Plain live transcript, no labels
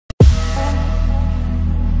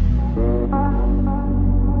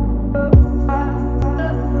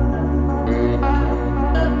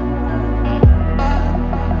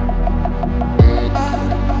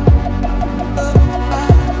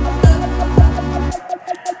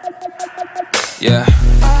Yeah,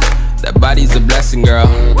 that body's a blessing, girl.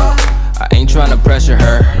 I ain't tryna pressure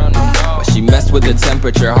her, but she messed with the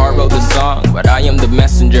temperature. Heart wrote the song, but I am the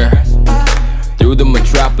messenger. Through the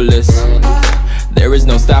metropolis, there is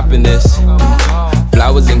no stopping this.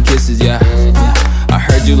 Flowers and kisses, yeah. I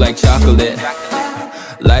heard you like chocolate.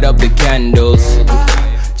 Light up the candles,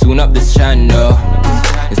 tune up this channel.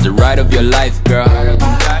 It's the ride of your life, girl.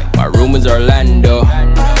 My room is Orlando.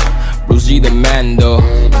 Bruce G the man though.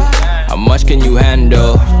 How much can you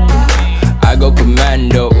handle? I go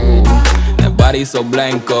commando. That body so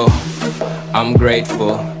blanco. I'm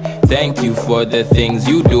grateful. Thank you for the things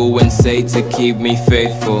you do and say to keep me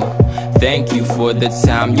faithful. Thank you for the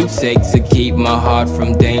time you take to keep my heart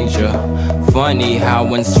from danger. Funny how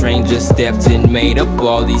when strangers stepped in, made up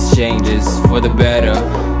all these changes for the better.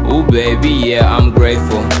 Ooh baby, yeah, I'm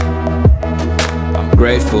grateful. I'm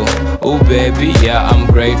grateful. Ooh baby, yeah,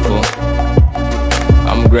 I'm grateful.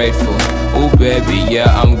 I'm grateful. Ooh baby,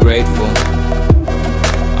 yeah, I'm grateful.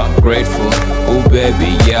 I'm grateful. Ooh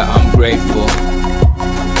baby, yeah, I'm grateful.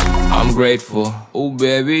 I'm grateful. Ooh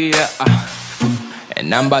baby, yeah.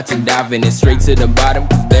 And I'm about to dive in it straight to the bottom,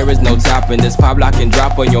 cause there is no topping this. Pop, lock, and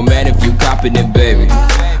drop on your man if you copping it, baby.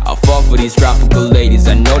 I'll fall for these tropical ladies.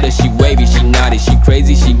 I know that she wavy, she naughty, she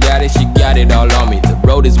crazy, she got it all on me. The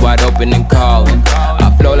road is wide open and calling.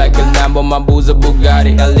 I flow like a Lambo, my boo's a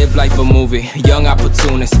Bugatti. I live like a movie, young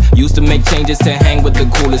opportunist. Used to make changes to hang with the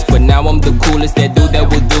coolest, but now I'm the coolest. That dude that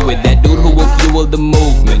will do it, that dude who will fuel the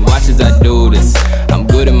movement. Watch as I do this. I'm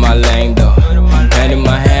good in my lane though. Hand in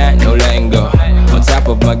my hand, no letting go. On top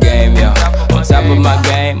of my game, yo. On top of my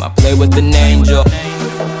game, I play with an angel.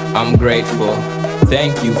 I'm grateful.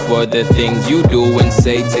 Thank you for the things you do and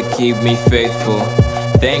say to keep me faithful.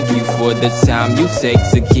 Thank you for the time you take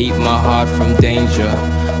to keep my heart from danger.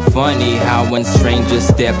 Funny how when strangers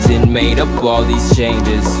stepped in, made up all these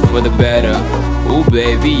changes for the better. Ooh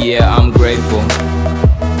baby, yeah, I'm grateful.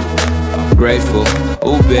 I'm grateful.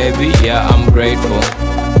 Ooh baby, yeah, I'm grateful.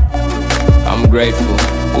 I'm grateful.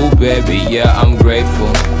 Ooh baby, yeah, I'm grateful.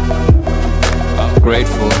 I'm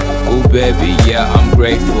grateful. Ooh baby, yeah, I'm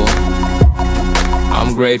grateful.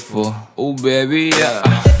 I'm grateful. Ooh baby, yeah.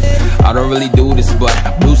 I don't really do this, but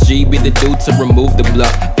Bruce G be the dude to remove the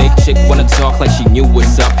bluff. Fake chick wanna talk like she knew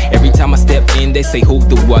what's up. Every time I step in, they say who,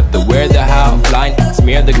 the what, the where, the how. Flying,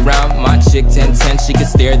 smear the ground. My chick 10-10, she can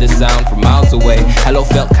stare the sound from miles away. Hello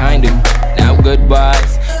felt kinda, now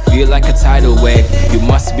goodbyes feel like a tidal wave. You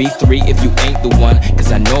must be 3 if you ain't the one,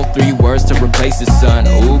 cause I know 3 words to replace the sun.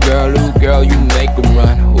 Ooh girl, you make 'em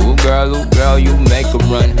run. Ooh girl, you make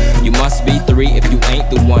 'em run. You must be 3 if you ain't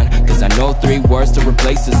the one, cause I know 3 words to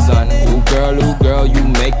replace the sun. Ooh girl, you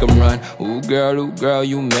make 'em run. Ooh girl,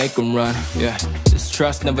 you make 'em run. Yeah, this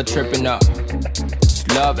trust never tripping up. This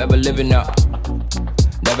love ever living up.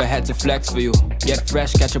 Never had to flex for you. Get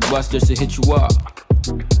fresh, catch a bus just to hit you up.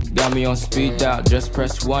 Got me on speed dial, just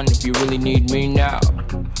press 1 if you really need me now.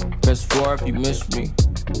 Press 4 if you miss me.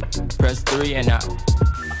 Press 3 and out.